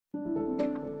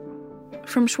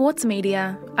From Schwartz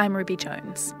Media, I'm Ruby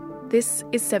Jones. This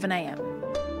is 7am.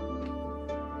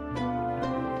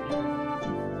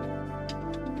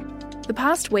 The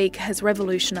past week has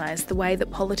revolutionised the way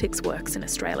that politics works in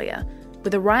Australia,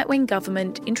 with a right-wing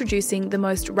government introducing the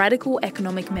most radical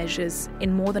economic measures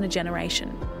in more than a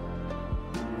generation.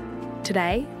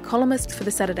 Today, columnist for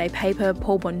the Saturday paper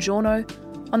Paul Bongiorno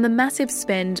on the massive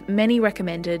spend many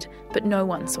recommended but no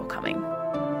one saw coming.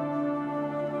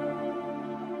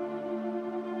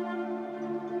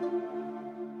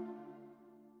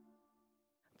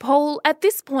 Paul, at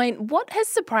this point, what has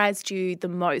surprised you the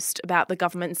most about the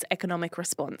government's economic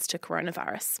response to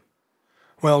coronavirus?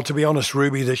 Well, to be honest,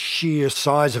 Ruby, the sheer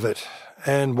size of it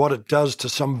and what it does to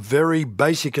some very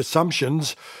basic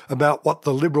assumptions about what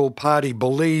the Liberal Party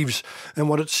believes and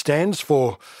what it stands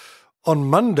for. On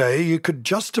Monday, you could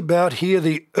just about hear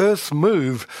the earth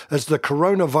move as the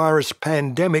coronavirus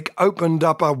pandemic opened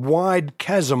up a wide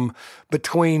chasm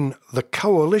between the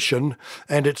coalition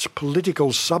and its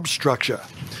political substructure.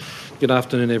 Good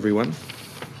afternoon, everyone.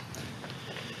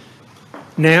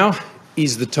 Now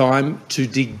is the time to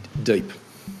dig deep.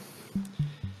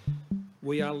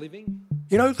 We are living...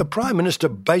 You know, the Prime Minister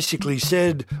basically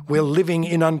said we're living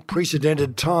in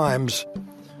unprecedented times.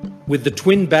 With the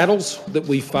twin battles that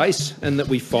we face and that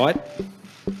we fight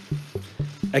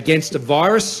against a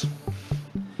virus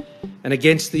and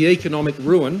against the economic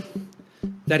ruin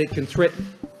that it can threaten.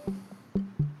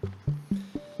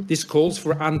 This calls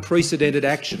for unprecedented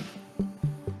action.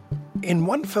 In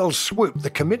one fell swoop, the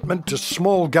commitment to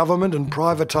small government and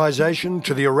privatisation,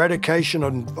 to the eradication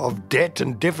of debt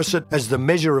and deficit as the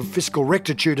measure of fiscal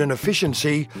rectitude and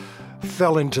efficiency,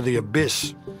 fell into the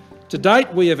abyss. To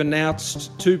date, we have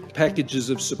announced 2 packages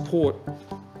of support,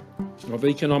 of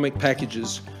economic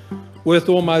packages, worth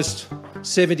almost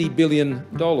 $70 billion.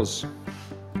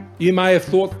 You may have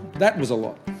thought that was a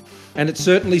lot, and it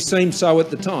certainly seemed so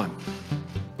at the time.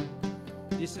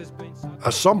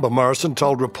 A sombre Morrison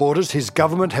told reporters his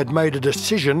government had made a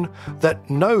decision that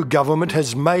no government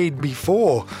has made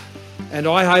before. And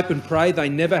I hope and pray they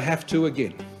never have to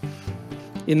again.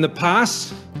 In the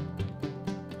past,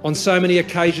 on so many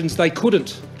occasions they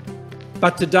couldn't,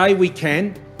 but today we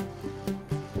can,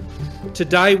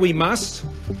 today we must,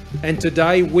 and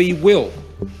today we will.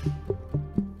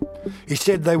 He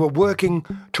said they were working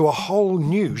to a whole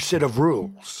new set of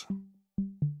rules.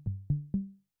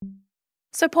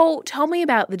 So Paul, tell me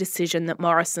about the decision that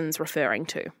Morrison's referring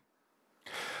to.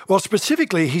 Well,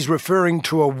 specifically, he's referring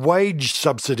to a wage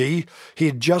subsidy he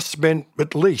had just spent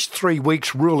at least 3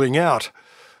 weeks ruling out.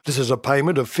 This is a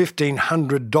payment of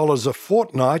 $1,500 a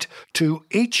fortnight to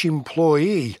each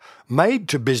employee, made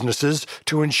to businesses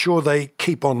to ensure they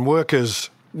keep on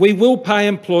workers. We will pay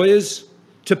employers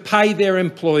to pay their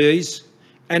employees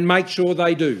and make sure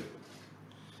they do.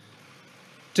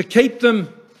 To keep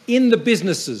them in the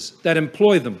businesses that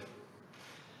employ them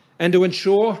and to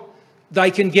ensure they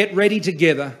can get ready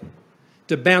together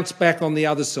to bounce back on the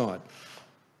other side.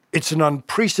 It's an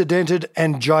unprecedented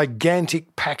and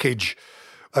gigantic package.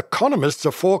 Economists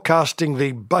are forecasting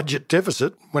the budget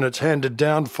deficit, when it's handed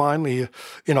down finally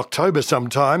in October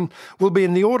sometime, will be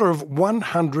in the order of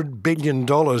 $100 billion.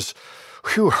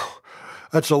 Whew,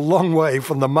 that's a long way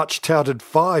from the much-touted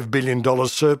 $5 billion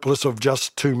surplus of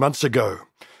just 2 months ago.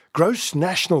 Gross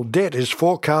national debt is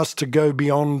forecast to go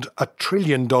beyond $1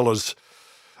 trillion.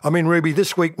 I mean, Ruby,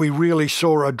 this week we really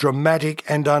saw a dramatic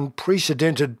and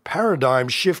unprecedented paradigm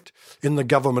shift in the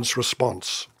government's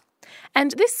response.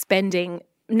 And this spending,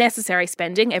 necessary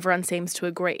spending, everyone seems to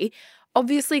agree,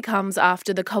 obviously comes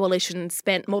after the coalition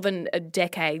spent more than a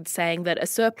decade saying that a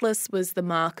surplus was the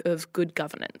mark of good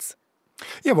governance.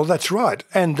 Yeah, well, that's right.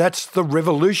 And that's the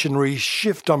revolutionary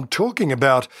shift I'm talking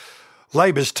about.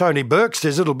 Labor's Tony Burke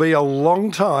says it'll be a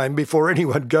long time before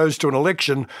anyone goes to an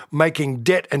election making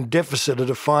debt and deficit a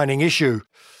defining issue.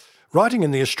 Writing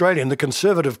in The Australian, the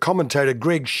Conservative commentator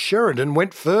Greg Sheridan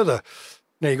went further.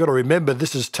 Now, you've got to remember,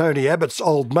 this is Tony Abbott's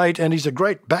old mate and he's a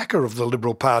great backer of the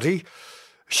Liberal Party.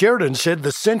 Sheridan said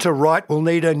the centre-right will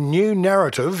need a new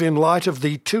narrative in light of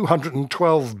the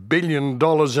 $212 billion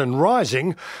and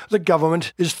rising the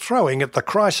government is throwing at the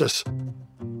crisis.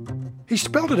 He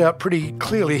spelled it out pretty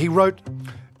clearly. He wrote,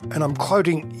 and I'm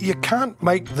quoting, "You can't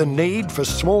make the need for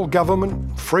small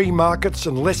government, free markets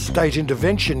and less state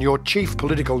intervention your chief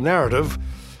political narrative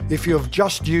if you have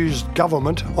just used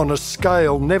government on a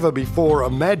scale never before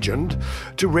imagined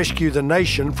to rescue the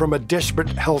nation from a desperate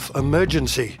health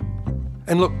emergency."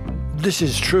 And look, this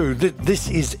is true. This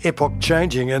is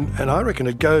epoch-changing, and I reckon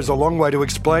it goes a long way to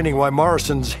explaining why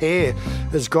Morrison's hair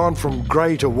has gone from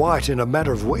grey to white in a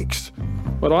matter of weeks.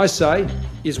 What I say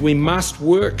is we must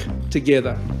work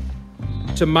together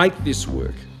to make this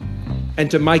work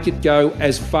and to make it go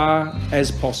as far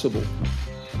as possible.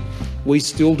 We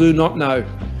still do not know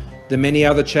the many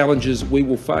other challenges we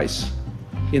will face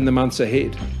in the months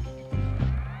ahead.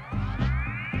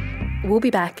 We'll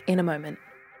be back in a moment.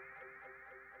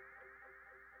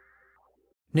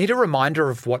 Need a reminder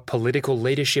of what political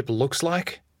leadership looks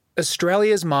like?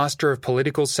 Australia's master of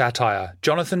political satire,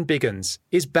 Jonathan Biggins,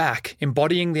 is back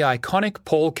embodying the iconic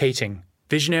Paul Keating,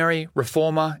 visionary,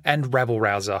 reformer and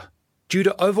rabble-rouser. Due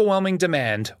to overwhelming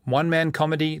demand, one-man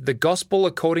comedy The Gospel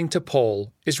According to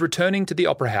Paul is returning to the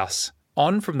Opera House,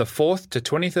 on from the 4th to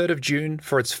 23rd of June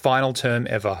for its final term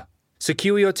ever.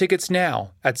 Secure your tickets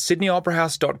now at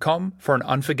sydneyoperahouse.com for an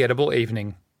unforgettable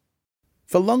evening.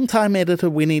 For longtime editor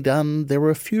Winnie Dunn, there were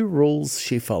a few rules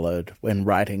she followed when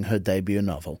writing her debut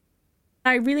novel.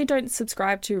 I really don't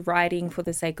subscribe to writing for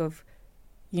the sake of,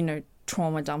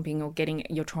 trauma dumping or getting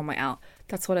your trauma out.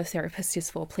 That's what a therapist is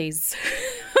for, please.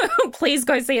 Please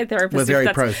go see a therapist. We're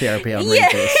very pro-therapy on Read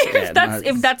This.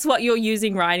 If that's what you're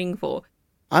using writing for.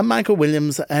 I'm Michael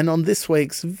Williams, and on this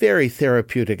week's very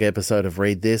therapeutic episode of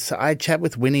Read This, I chat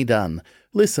with Winnie Dunn.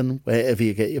 Listen wherever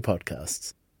you get your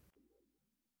podcasts.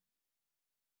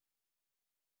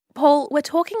 Paul, we're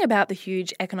talking about the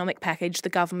huge economic package the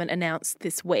government announced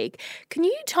this week. Can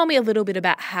you tell me a little bit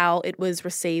about how it was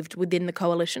received within the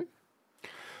coalition?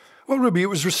 Well, Ruby, it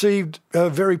was received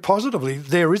very positively.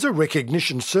 There is a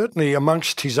recognition, certainly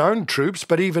amongst his own troops,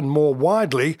 but even more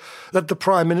widely, that the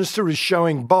Prime Minister is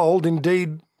showing bold,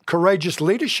 indeed courageous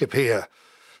leadership here.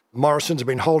 Morrison's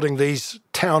been holding these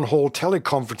town hall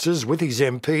teleconferences with his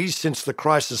MPs since the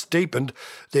crisis deepened,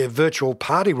 their virtual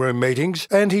party room meetings,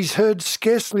 and he's heard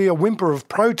scarcely a whimper of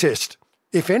protest.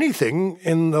 If anything,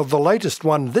 in the latest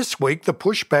one this week, the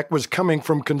pushback was coming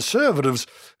from Conservatives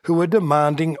who are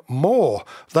demanding more.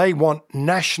 They want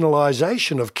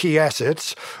nationalisation of key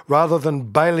assets rather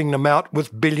than bailing them out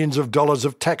with billions of dollars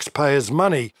of taxpayers'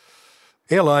 money.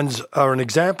 Airlines are an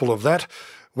example of that.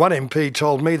 One MP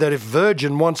told me that if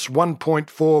Virgin wants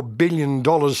 $1.4 billion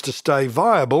to stay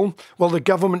viable, well, the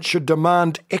government should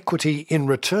demand equity in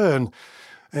return.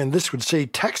 And this would see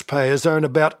taxpayers own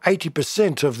about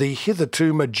 80% of the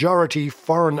hitherto majority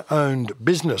foreign-owned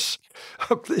business.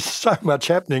 There's so much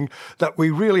happening that we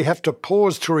really have to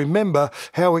pause to remember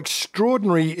how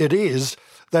extraordinary it is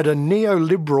that a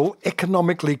neoliberal,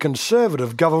 economically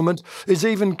conservative government is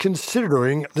even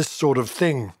considering this sort of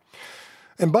thing.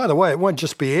 And by the way, it won't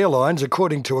just be airlines.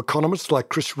 According to economists like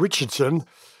Chris Richardson,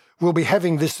 we'll be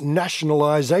having this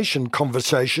nationalisation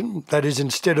conversation. That is,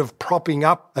 instead of propping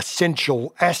up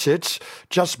essential assets,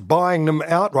 just buying them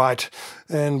outright.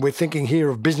 And we're thinking here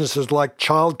of businesses like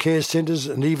childcare centres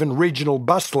and even regional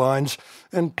bus lines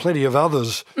and plenty of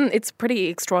others. It's pretty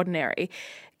extraordinary.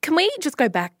 Can we just go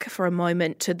back for a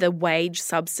moment to the wage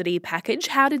subsidy package?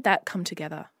 How did that come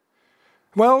together?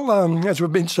 Well, as we've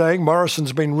been saying,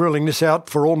 Morrison's been ruling this out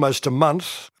for almost a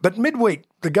month. But midweek,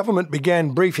 the government began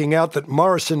briefing out that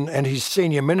Morrison and his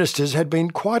senior ministers had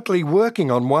been quietly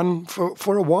working on one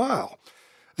for a while.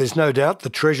 There's no doubt the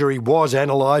Treasury was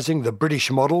analysing the British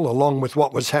model along with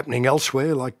what was happening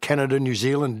elsewhere, like Canada, New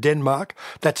Zealand, Denmark.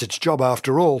 That's its job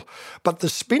after all. But the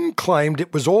spin claimed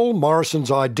it was all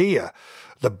Morrison's idea.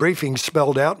 The briefing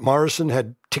spelled out Morrison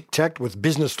had tic-tacked with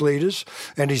business leaders,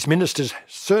 and his ministers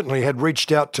certainly had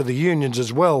reached out to the unions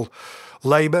as well.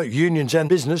 Labor, unions and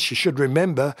business, you should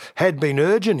remember, had been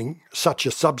urging such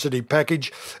a subsidy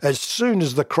package as soon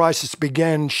as the crisis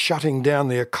began shutting down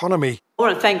the economy. I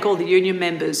want to thank all the union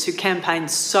members who campaigned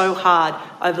so hard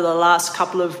over the last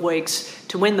couple of weeks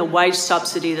to win the wage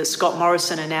subsidy that Scott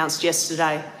Morrison announced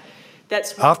yesterday.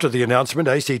 After the announcement,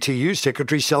 ACTU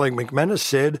Secretary Sally McManus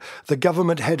said the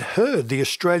government had heard the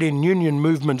Australian union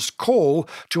movement's call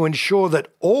to ensure that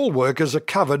all workers are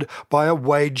covered by a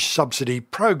wage subsidy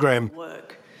program.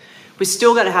 We're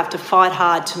still going to have to fight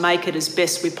hard to make it as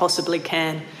best we possibly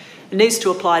can. It needs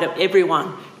to apply to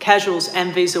everyone, casuals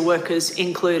and visa workers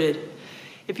included.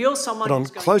 If you're someone but on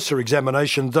closer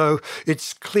examination, though,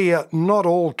 it's clear not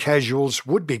all casuals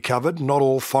would be covered, not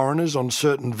all foreigners on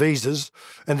certain visas,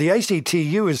 and the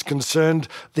ACTU is concerned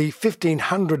the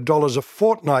 $1,500 a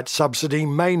fortnight subsidy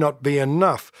may not be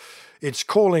enough. It's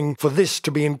calling for this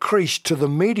to be increased to the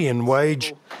median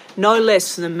wage. No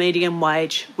less than the median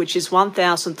wage, which is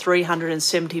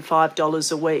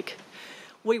 $1,375 a week.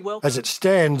 As it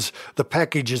stands, the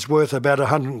package is worth about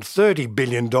 $130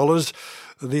 billion.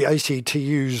 The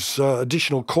ACTU's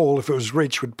additional call, if it was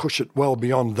reached, would push it well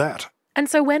beyond that. And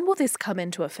so when will this come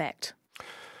into effect?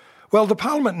 Well, the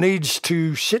Parliament needs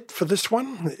to sit for this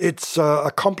one. It's a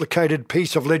complicated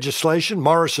piece of legislation.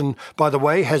 Morrison, by the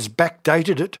way, has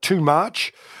backdated it to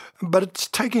March, but it's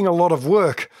taking a lot of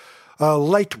work.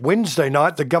 Late Wednesday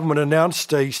night, the government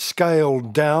announced a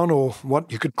scaled down, or what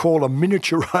you could call a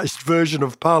miniaturised version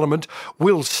of Parliament,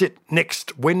 will sit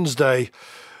next Wednesday.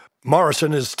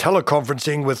 Morrison is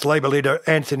teleconferencing with Labor leader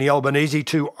Anthony Albanese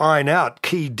to iron out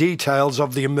key details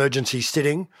of the emergency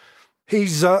sitting.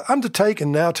 He's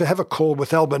undertaken now to have a call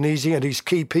with Albanese and his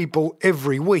key people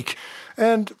every week.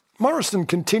 And Morrison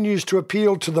continues to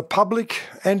appeal to the public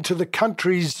and to the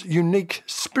country's unique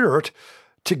spirit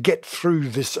to get through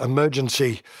this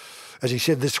emergency. As he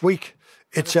said this week,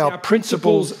 it's our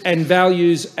principles and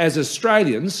values as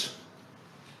Australians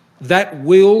that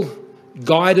will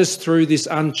guide us through this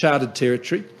uncharted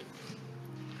territory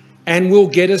and will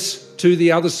get us to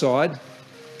the other side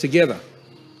together.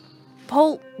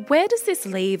 Paul, where does this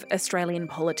leave Australian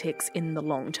politics in the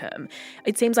long term?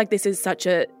 It seems like this is such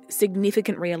a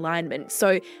significant realignment.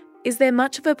 So is there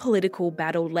much of a political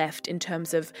battle left in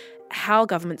terms of how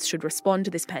governments should respond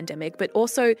to this pandemic, but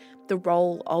also the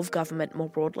role of government more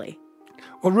broadly?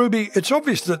 Well, Ruby, it's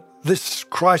obvious that this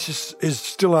crisis is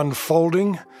still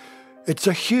unfolding. It's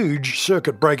a huge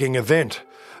circuit-breaking event.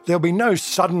 There'll be no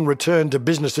sudden return to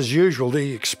business as usual.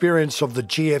 The experience of the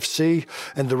GFC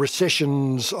and the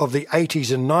recessions of the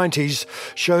 80s and 90s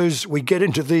shows we get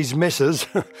into these messes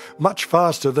much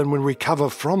faster than we recover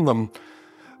from them.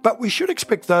 But we should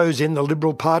expect those in the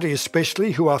Liberal Party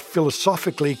especially, who are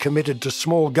philosophically committed to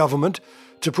small government,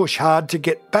 to push hard to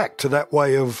get back to that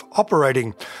way of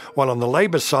operating. While on the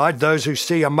Labor side, those who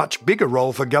see a much bigger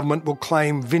role for government will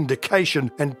claim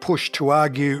vindication and push to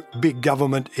argue big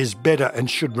government is better and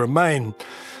should remain.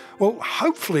 Well,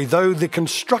 hopefully, though, the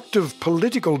constructive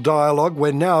political dialogue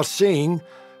we're now seeing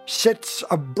sets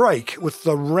a break with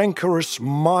the rancorous,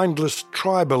 mindless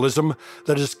tribalism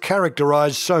that has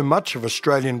characterised so much of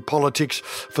Australian politics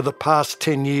for the past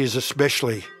 10 years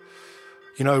especially.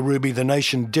 You know, Ruby, the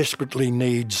nation desperately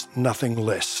needs nothing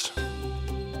less.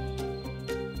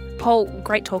 Paul,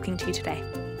 great talking to you today.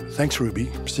 Thanks,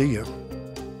 Ruby. See you.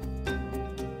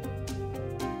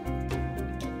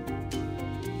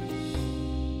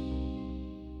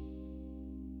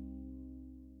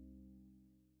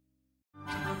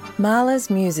 Mahler's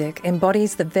music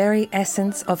embodies the very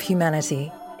essence of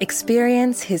humanity.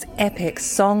 Experience his epic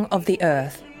Song of the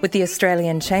Earth with the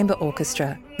Australian Chamber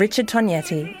Orchestra, Richard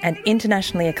Tognetti, and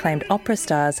internationally acclaimed opera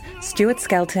stars Stuart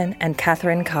Skelton and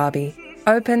Catherine Carby.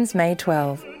 Opens May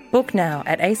 12. Book now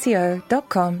at aco.com.au.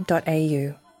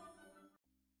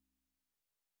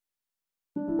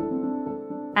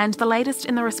 And the latest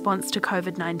in the response to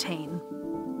COVID-19.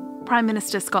 Prime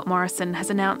Minister Scott Morrison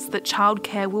has announced that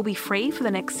childcare will be free for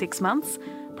the next 6 months.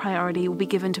 Priority will be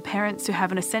given to parents who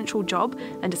have an essential job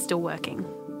and are still working.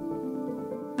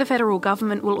 The federal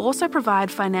government will also provide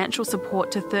financial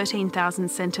support to 13,000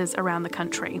 centres around the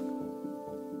country.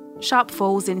 Sharp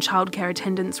falls in childcare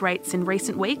attendance rates in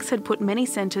recent weeks had put many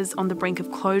centres on the brink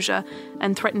of closure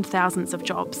and threatened thousands of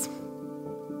jobs.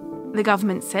 The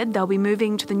government said they'll be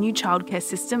moving to the new childcare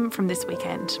system from this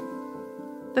weekend.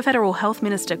 The Federal Health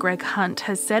Minister Greg Hunt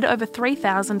has said over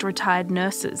 3,000 retired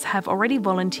nurses have already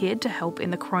volunteered to help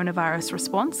in the coronavirus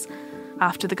response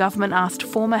after the government asked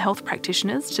former health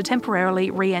practitioners to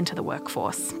temporarily re-enter the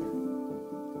workforce.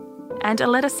 And a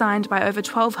letter signed by over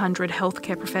 1,200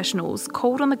 healthcare professionals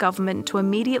called on the government to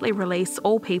immediately release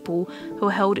all people who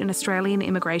are held in Australian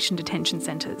immigration detention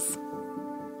centres.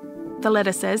 The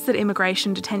letter says that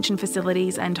immigration detention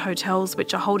facilities and hotels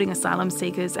which are holding asylum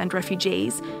seekers and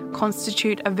refugees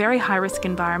constitute a very high-risk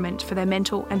environment for their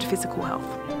mental and physical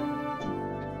health.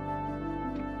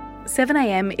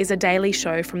 7am is a daily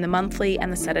show from the Monthly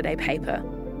and the Saturday paper.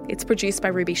 It's produced by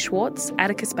Ruby Schwartz,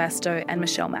 Atticus Bastow and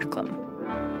Michelle Macklem.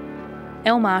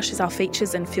 Elle Marsh is our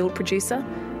features and field producer,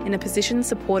 in a position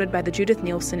supported by the Judith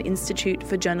Neilson Institute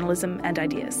for Journalism and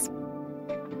Ideas.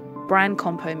 Brian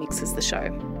Compo mixes the show.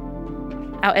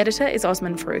 Our editor is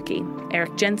Osman Faruqi.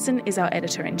 Eric Jensen is our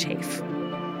editor-in-chief.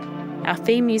 Our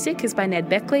theme music is by Ned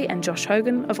Beckley and Josh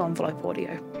Hogan of Envelope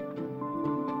Audio.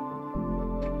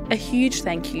 A huge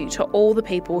thank you to all the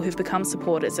people who've become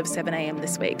supporters of 7am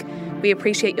this week. We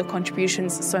appreciate your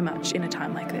contributions so much in a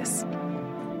time like this.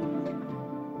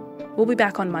 We'll be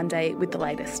back on Monday with the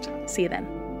latest. See you then.